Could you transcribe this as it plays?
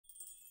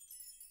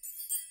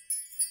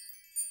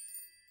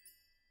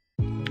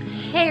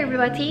Hey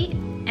everybody,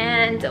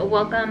 and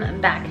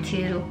welcome back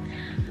to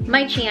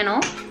my channel.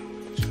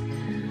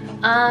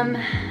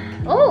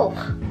 Oh,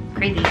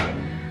 crazy.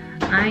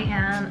 I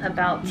am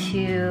about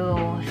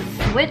to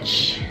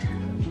switch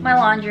my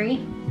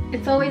laundry.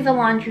 It's always a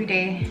laundry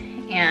day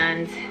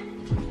and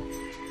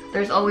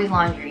there's always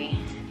laundry.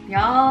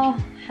 Y'all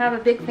have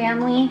a big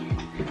family?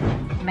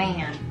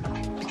 Man,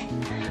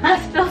 I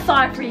feel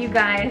sorry for you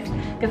guys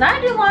because I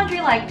do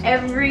laundry like I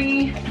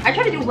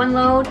try to do one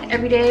load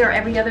every day or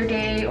every other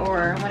day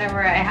or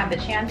whenever I have the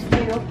chance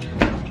to.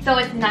 So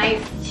it's nice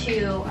to,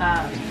 you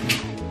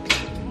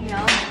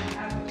know,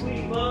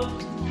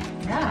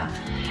 yeah,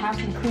 have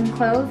some clean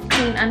clothes,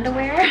 clean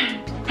underwear.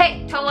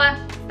 Hey, Toa,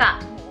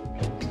 stop.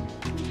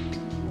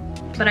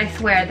 But I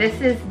swear, this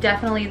is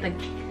definitely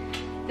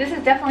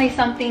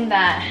something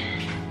that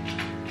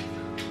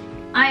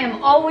I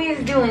am always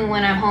doing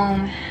when I'm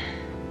home.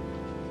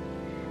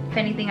 If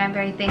anything, I'm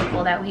very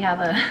thankful that we have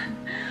a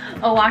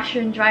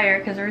washer and dryer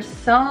because there's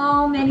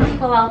so many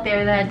people out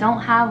there that don't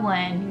have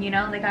one. You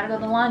know, they gotta go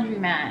to the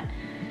laundromat.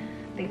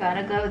 They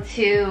gotta go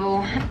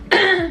to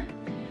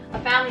a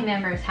family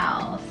member's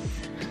house.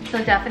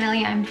 So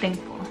definitely, I'm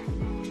thankful.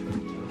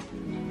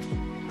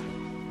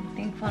 I'm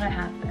thankful to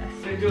have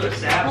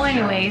this. Well,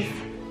 anyways,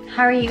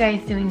 how are you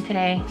guys doing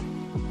today?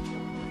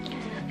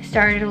 I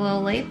started a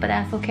little late, but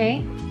that's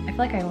okay. I feel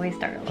like I always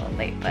start a little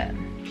late, but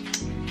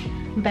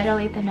better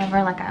late than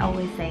never, like I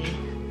always say.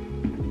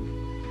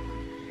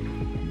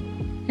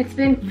 It's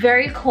been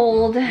very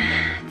cold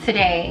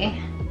today,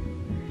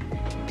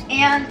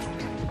 and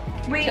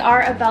we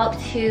are about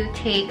to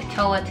take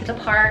Toa to the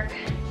park.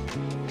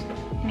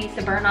 He needs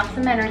to burn off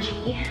some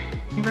energy.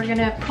 And we're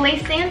gonna play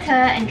Santa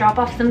and drop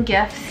off some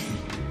gifts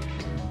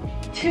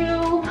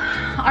to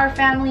our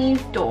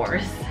family's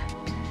doors.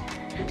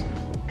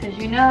 Because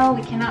you know,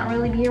 we cannot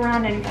really be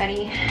around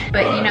anybody.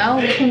 But you know,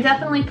 we can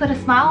definitely put a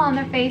smile on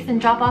their face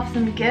and drop off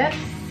some gifts.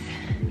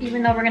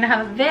 Even though we're gonna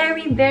have a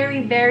very,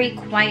 very, very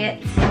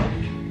quiet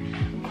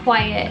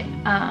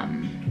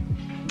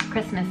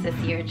Christmas this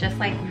year. Just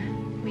like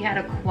we had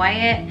a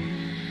quiet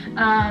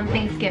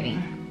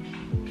Thanksgiving.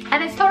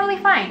 And it's totally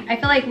fine. I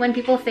feel like when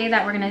people say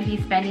that we're gonna be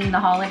spending the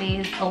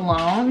holidays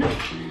alone,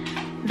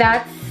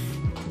 that's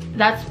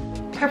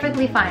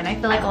perfectly fine. I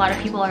feel like a lot of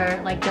people are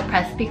like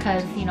depressed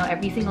because, you know,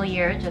 every single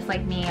year, just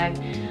like me, I've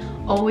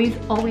always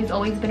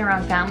been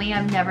around family.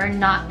 I've never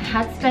not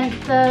had spent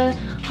the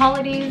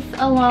holidays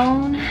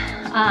alone.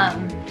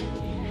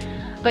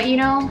 But you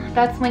know,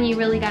 that's when you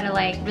really gotta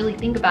like really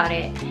think about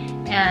it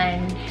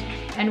and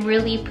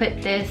really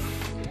put this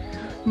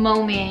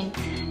moment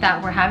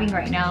that we're having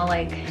right now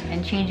like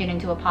and change it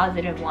into a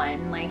positive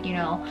one. Like, you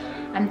know,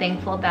 I'm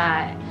thankful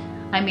that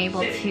I'm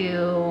able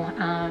to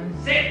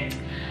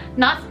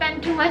not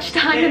spend too much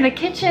time in the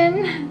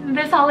kitchen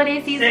this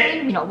holiday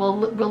season. You know, we'll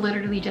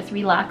literally just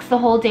relax the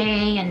whole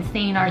day and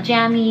stay in our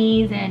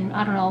jammies and,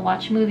 I don't know,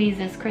 watch movies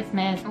this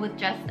Christmas with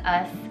just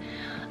us.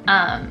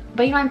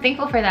 But you know, I'm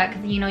thankful for that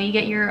because, you know, you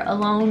get your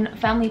alone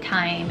family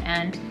time,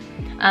 and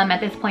at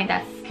this point,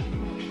 that's,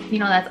 you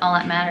know, that's all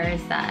that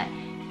matters. That,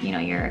 you know,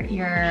 your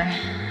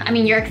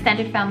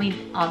extended family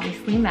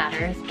obviously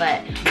matters,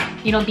 but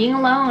you know, being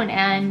alone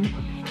and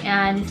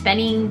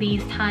spending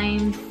these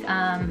times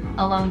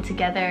alone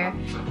together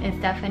is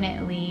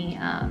definitely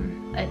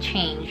a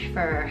change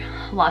for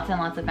lots and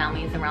lots of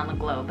families around the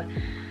globe.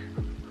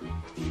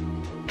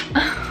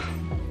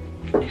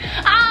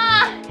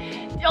 Ah!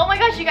 Oh my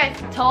gosh, you guys,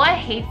 Toa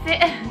hates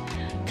it.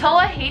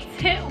 Toa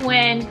hates it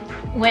when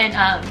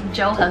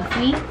Joe hugs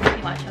me.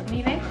 You want to hug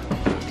me, babe?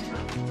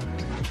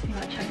 You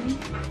want to hug me?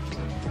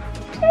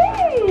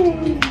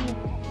 Hey!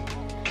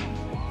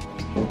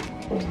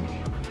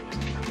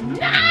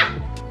 Ah!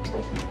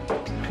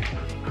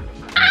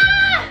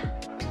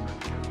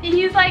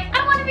 He's like,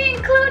 I want to be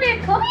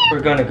included. Come here.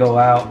 We're gonna go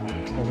out.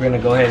 We're gonna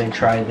go ahead and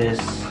try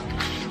this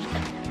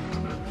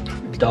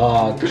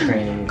dog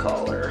training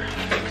collar.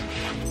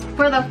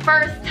 For the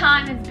first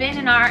time, it's been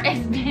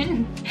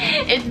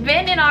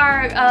in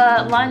our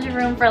laundry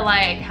room for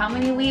like how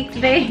many weeks,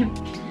 babe?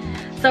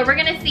 So we're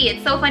gonna see.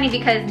 It's so funny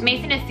because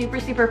Mason is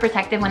super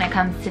protective when it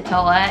comes to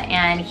Toa,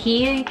 and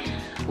he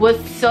was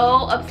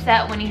so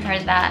upset when he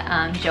heard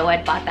that Joe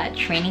had bought that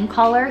training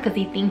collar because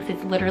he thinks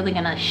it's literally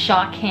gonna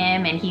shock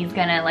him and he's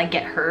gonna like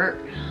get hurt.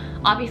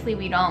 Obviously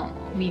we don't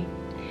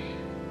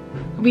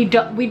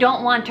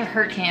want to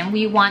hurt him.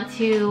 We want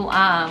to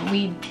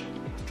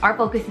our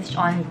focus is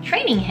on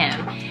training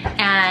him.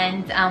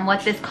 And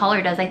what this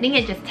collar does, I think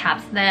it just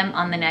taps them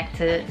on the neck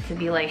to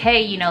be like,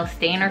 hey, you know,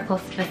 stay in our close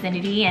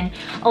vicinity. And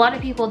a lot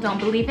of people don't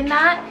believe in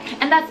that,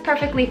 and that's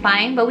perfectly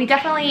fine, but we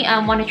definitely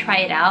want to try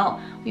it out.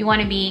 We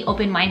want to be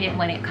open-minded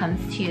when it comes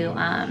to you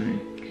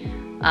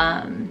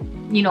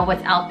know,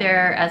 what's out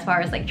there as far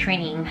as like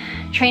training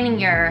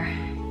your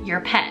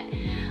pet.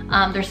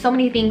 There's so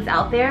many things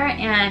out there,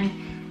 and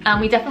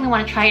we definitely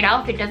want to try it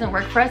out. If it doesn't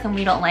work for us and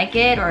we don't like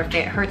it, or if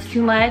it hurts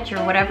too much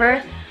or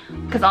whatever,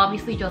 because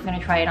obviously Joe's gonna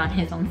try it on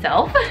his own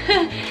self,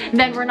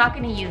 then we're not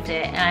gonna use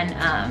it. And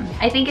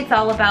I think it's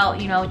all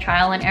about, you know,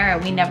 trial and error.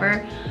 We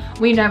never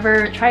we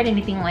never tried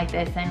anything like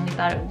this, and we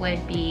thought it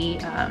would be,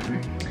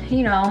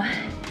 you know,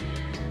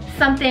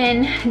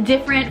 something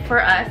different for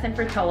us and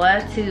for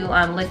Toa to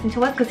listen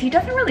to us, because he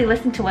doesn't really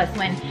listen to us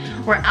when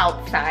we're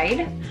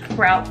outside.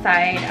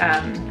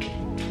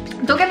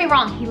 Don't get me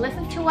wrong, he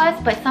listens to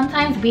us, but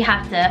sometimes we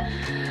have to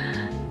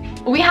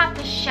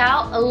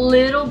shout a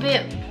little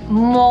bit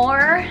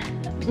more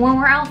when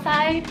we're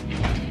outside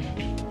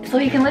so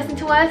he can listen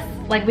to us.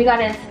 Like, we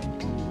gotta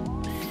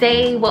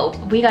say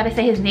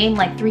his name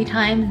like 3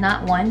 times,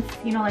 not once,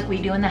 you know, like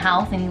we do in the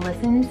house, and he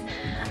listens.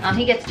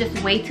 He gets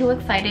just way too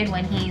excited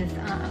when he's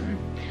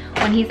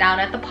out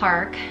at the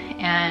park.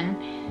 And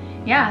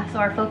yeah, so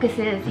our focus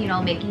is, you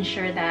know, making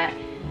sure that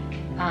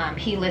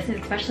he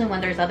listens, especially when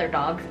there's other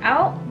dogs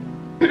out.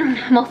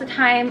 Most of the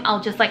time I'll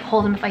just like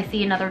hold him. If I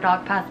see another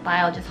dog pass by,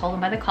 I'll just hold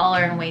him by the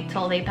collar and wait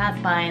till they pass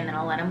by, and then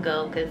I'll let him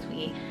go, because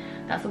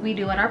that's what we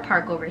do at our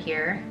park over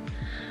here.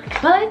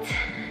 But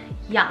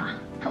yeah,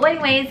 well,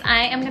 anyways,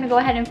 I am gonna go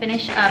ahead and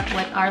finish up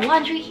with our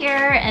laundry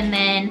here, and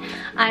then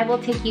I will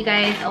take you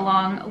guys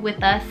along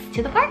with us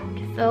to the park.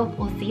 So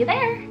we'll see you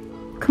there.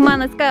 Come on,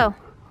 let's go.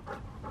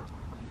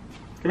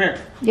 Come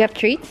here. You have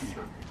treats?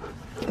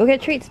 Go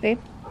get treats, babe.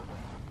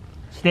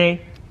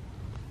 Stay.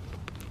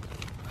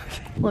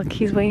 Look,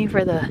 he's waiting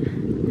for the...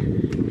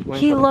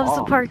 He loves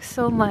the park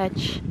so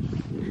much.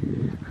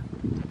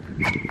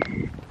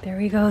 There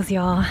he goes,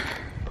 y'all.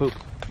 Poop.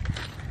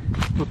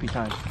 Poopy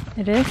time.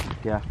 It is?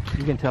 Yeah,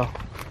 you can tell.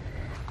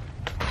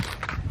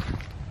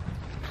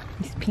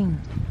 He's peeing.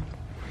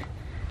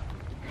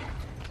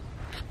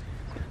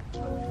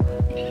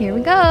 Here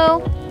we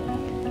go.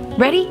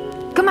 Ready?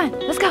 Come on,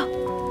 let's go.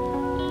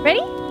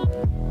 Ready?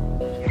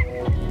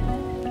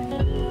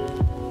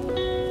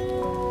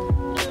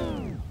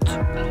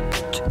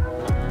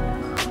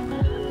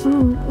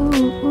 Ooh, ooh,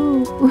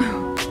 ooh, ooh.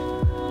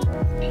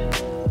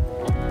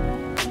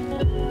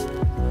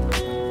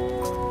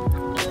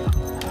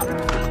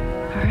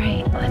 All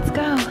right, let's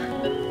go.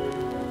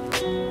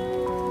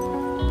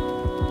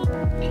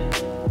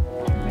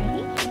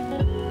 Ready?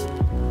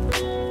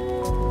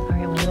 All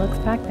right, when he looks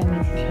back, that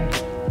means he's ready.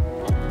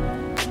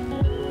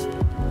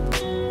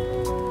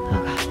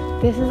 Oh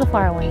God, this is a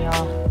far one,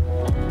 y'all.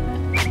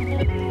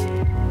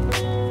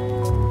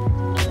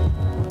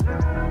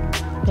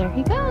 There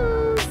he goes.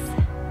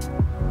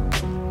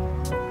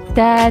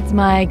 That's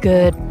my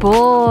good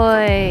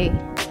boy.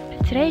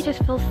 Today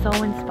just feels so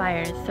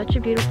inspired. It's such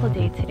a beautiful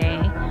day today.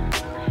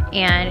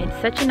 And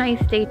it's such a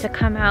nice day to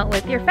come out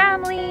with your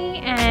family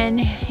and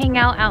hang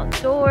out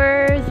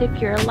outdoors if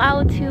you're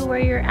allowed to where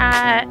you're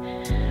at.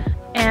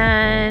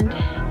 And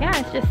yeah,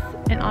 it's just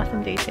an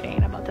awesome day today,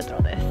 and I'm about to throw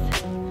this.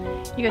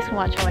 You guys can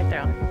watch how I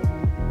throw.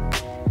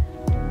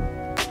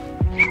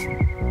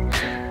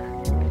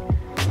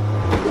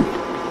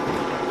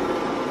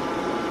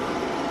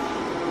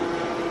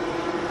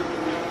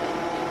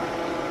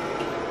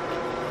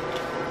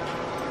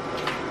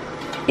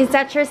 Is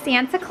that your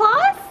Santa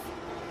Claus?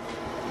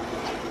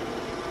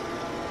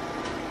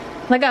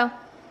 Let go.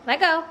 Let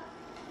go.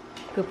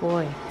 Good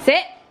boy.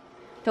 Sit.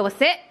 Toa,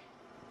 sit.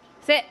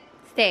 Sit.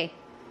 Stay.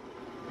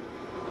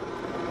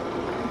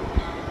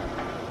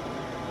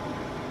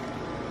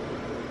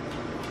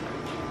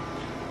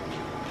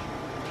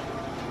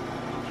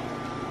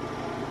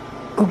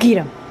 Go get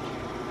him.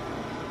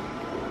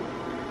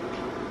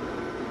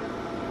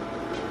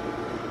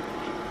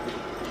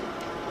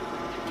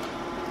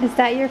 Is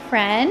that your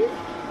friend?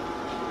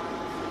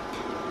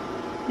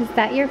 Is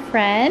that your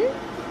friend?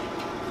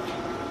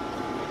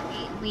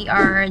 We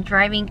are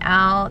driving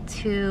out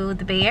to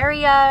the Bay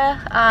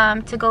Area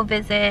to go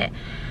visit.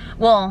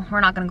 Well, we're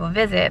not gonna go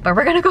visit, but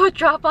we're gonna go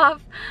drop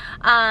off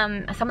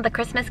some of the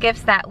Christmas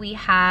gifts that we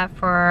have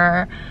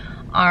for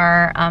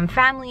our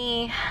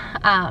family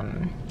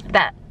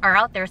that are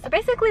out there. So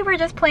basically we're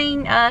just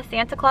playing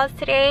Santa Claus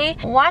today.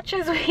 Watch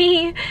as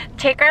we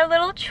take our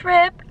little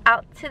trip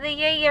out to the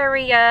Bay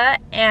Area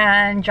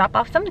and drop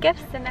off some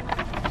gifts, and then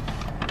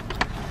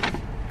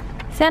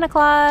Santa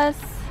Claus.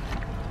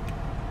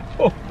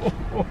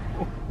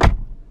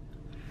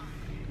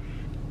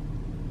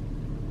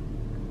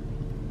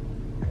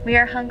 We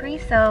are hungry,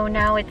 so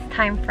now it's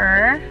time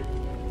for...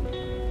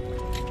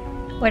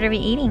 What are we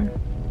eating?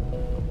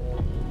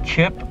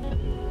 Chip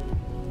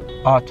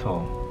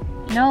Auto.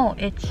 No,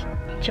 it's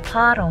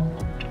Chipotle.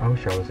 I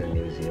wish I was in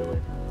New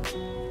Zealand.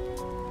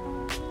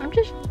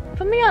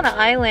 Put me on an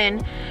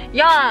island.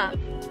 Yeah,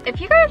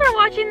 if you guys are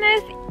watching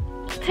this,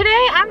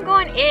 today I'm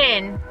going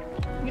in.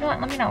 You know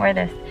what, let me not wear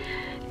this.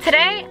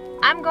 Today,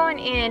 I'm going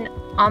in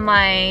on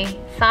my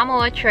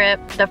Samoa trip,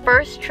 the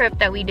first trip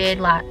that we did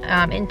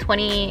in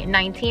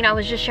 2019. I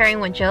was just sharing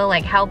with Joe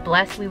like how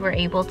blessed we were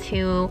able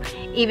to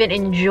even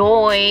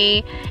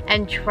enjoy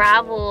and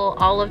travel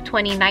all of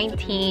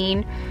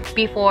 2019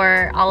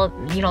 before all of,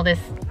 you know, this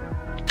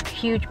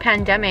huge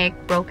pandemic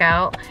broke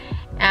out.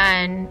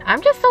 And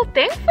I'm just so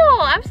thankful.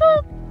 I'm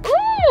so,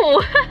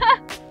 ooh.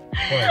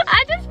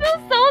 I just feel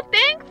so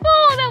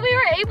thankful that we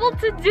were able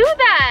to do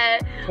that.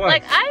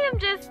 Like, I am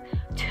just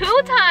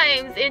 2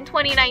 times in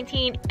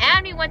 2019,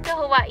 and we went to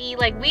Hawaii.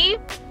 Like, we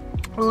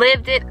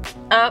lived it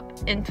up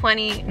in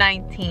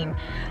 2019.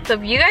 So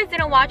if you guys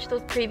didn't watch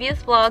those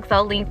previous vlogs,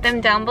 I'll link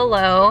them down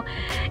below.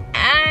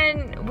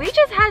 And we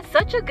just had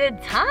such a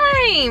good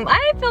time.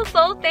 I feel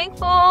so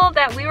thankful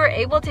that we were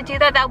able to do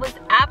that. That was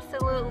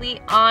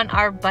absolutely on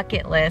our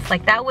bucket list.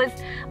 Like that was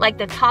like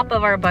the top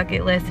of our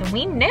bucket list, and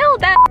we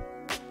nailed that.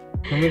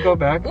 Can we go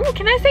back? Ooh,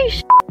 can I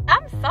say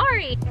I'm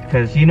sorry.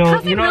 Because you know,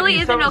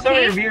 really some of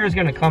your viewers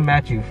gonna come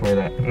at you for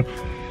that.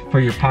 For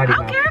your potty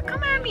mouth. I don't care,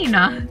 come at me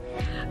now.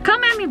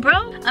 Come at me,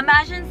 bro.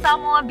 Imagine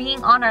Samoa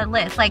being on our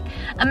list. Like,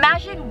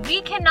 imagine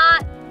we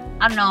cannot,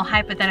 I don't know,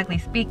 hypothetically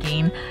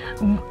speaking,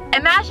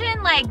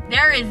 imagine like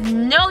there is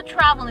no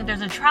traveling.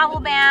 There's a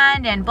travel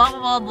ban and blah,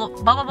 blah, blah,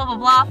 blah, blah, blah, blah,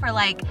 blah for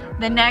like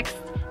the next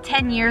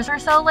 10 years or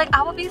so. Like,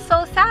 I would be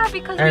so sad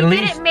because we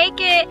didn't make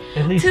it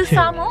to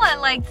Samoa.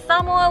 Like,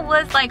 Samoa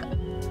was like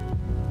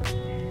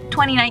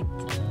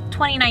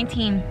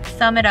 2019,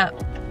 sum it up.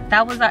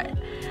 That was our,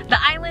 the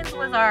islands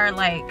was our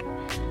like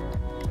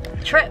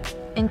trip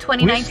in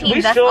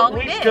 2019. That's all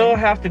we did. We still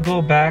have to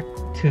go back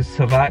to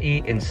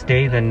Savaii and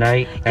stay the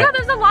night. Yeah,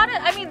 there's a lot of,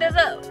 I mean,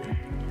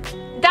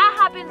 that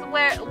happens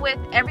with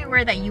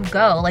everywhere that you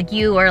go. Like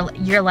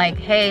you're like,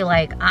 hey,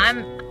 like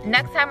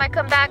next time I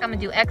come back, I'm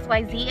gonna do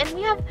XYZ. And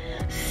we have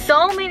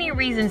so many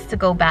reasons to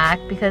go back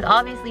because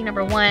obviously,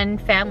 number one,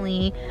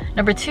 family.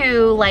 Number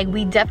two, like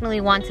we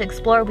definitely want to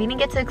explore. We didn't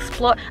get to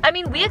explore. I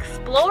mean, we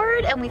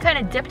explored and we kind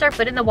of dipped our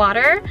foot in the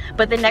water,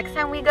 but the next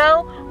time we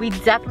go, we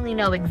definitely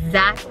know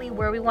exactly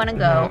where we want to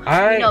go.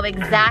 We know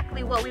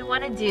exactly what we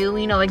want to do.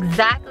 We know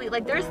exactly,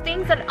 like there's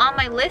things that on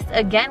my list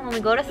again when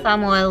we go to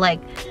Samoa, like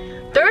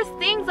there's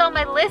things on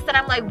my list that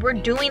I'm like, we're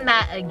doing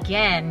that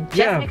again.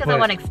 Just because I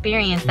want to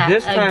experience that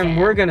this time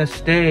we're going to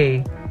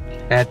stay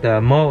at the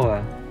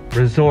Moa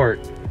Resort.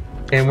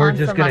 And we're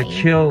just going to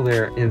chill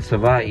there in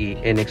Savaii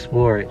and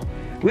explore it.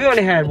 We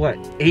only had, what,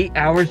 8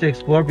 hours to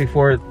explore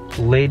before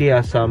Lady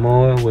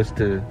Samoa was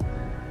to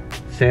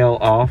sail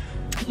off?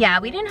 Yeah,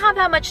 we didn't have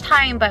that much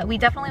time, but we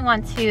definitely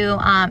want to,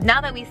 now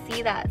that we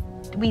see that,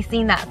 we've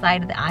seen that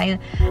side of the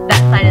island,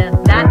 that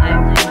island.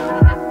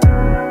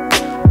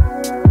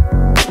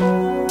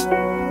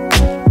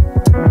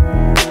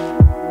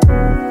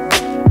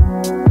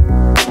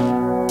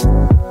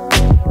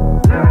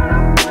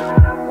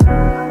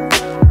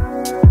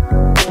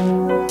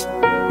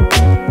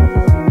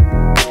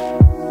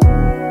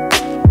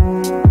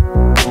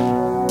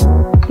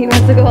 He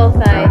wants to go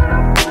outside.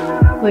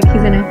 Look,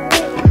 he's gonna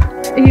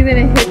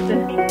hit